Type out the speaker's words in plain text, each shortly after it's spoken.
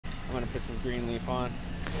I'm gonna put some green leaf on.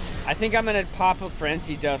 I think I'm gonna pop a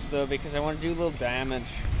frenzy dust though because I want to do a little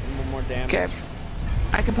damage, a little more damage. Okay.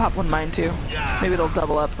 I can pop one mine too. Maybe it'll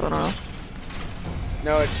double up. I don't know.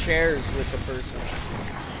 No, it shares with the person.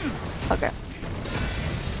 Okay.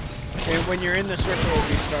 And when you're in the circle, it'll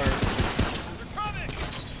restart.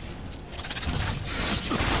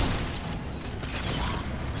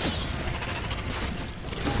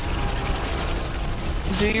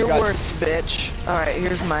 Do your worst, bitch. Alright,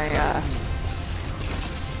 here's my,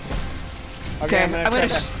 Okay, I'm gonna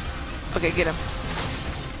okay, get him.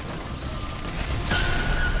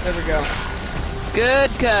 There we go.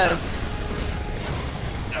 Good, cuz.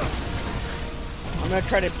 I'm gonna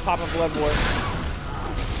try to pop a blood wart.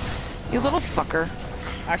 You little fucker.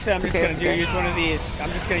 Actually, I'm just gonna use one of these.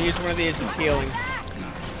 I'm just gonna use one of these as healing.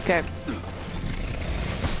 Okay.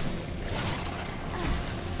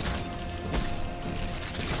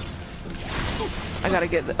 I gotta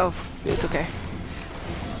get the, oh, it's okay.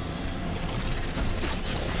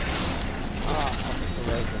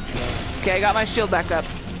 Okay, I got my shield back up.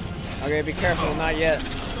 Okay, be careful, not yet.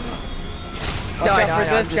 Watch No, out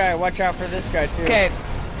for this guy, watch out for this guy too. Okay.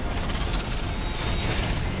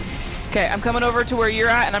 Okay, I'm coming over to where you're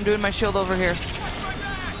at and I'm doing my shield over here.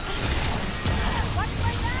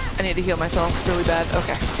 I need to heal myself really bad.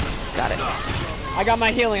 Okay, got it. I got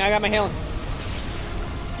my healing, I got my healing.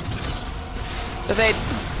 Evade.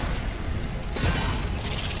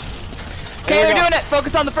 Okay, they're doing it.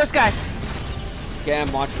 Focus on the first guy. Yeah,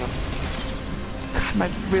 I'm watching him. God, my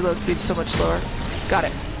reload speed's so much slower. Got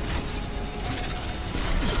it.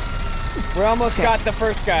 We almost got the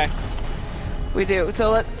first guy. We do.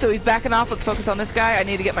 So he's backing off. Let's focus on this guy. I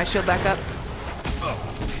need to get my shield back up.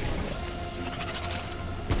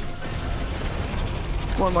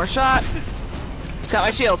 One more shot. Got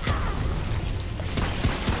my shield.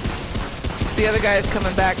 The other guy is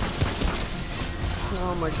coming back.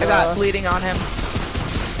 Oh my god. I got bleeding on him.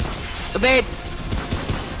 Evade!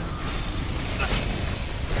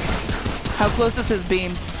 How close is his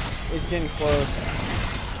beam? He's getting close.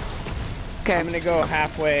 Okay. I'm gonna go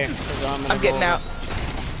halfway. I'm getting out.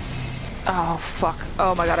 Oh, fuck.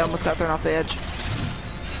 Oh my god, I almost got thrown off the edge.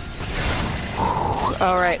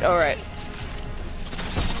 Alright, alright.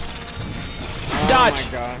 Dodge! Oh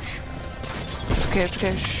my gosh. It's okay, it's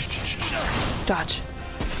okay. Shh. Dodge.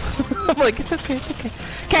 I'm like, it's okay, it's okay.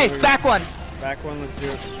 Okay, back one. Back one, let's do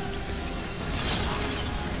it.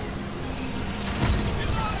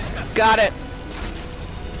 Got it.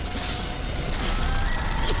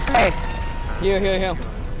 Hey. Heal.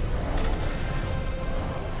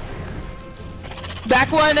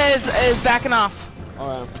 Back one is backing off.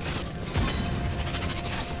 Alright.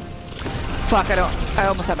 Fuck, I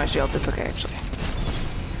almost had my shield. It's okay, actually.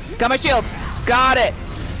 Got my shield. Got it.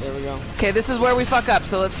 There we go. Okay, this is where we fuck up,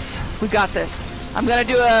 so we got this. I'm gonna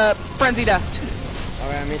do a frenzy dust.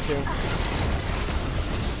 Alright, me too.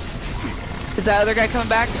 Is that other guy coming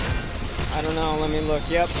back? I don't know, let me look.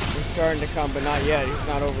 Yep, he's starting to come, but not yet. He's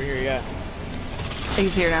not over here yet.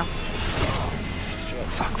 He's here now. Shit.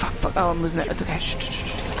 Fuck. Oh, I'm losing it. It's okay. Shh,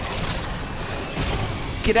 it's okay.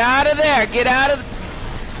 Get out of there. Get out of...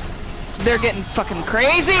 They're getting fucking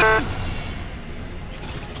crazy.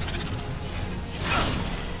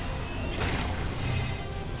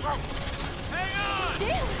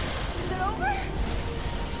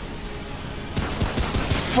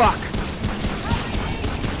 Fuck.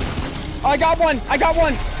 Oh, I got one!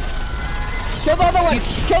 Kill the other one!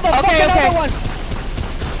 Kill the fucking other one!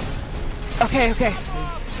 Okay.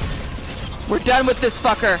 We're done with this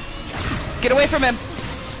fucker. Get away from him.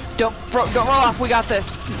 Don't roll off, we got this.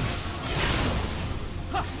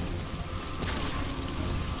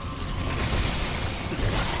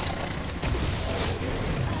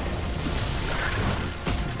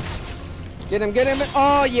 Get him!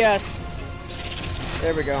 Oh, yes!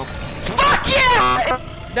 There we go. Fuck yeah!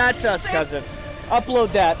 That's us, cousin.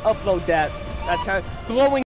 Upload that. That's how glowing.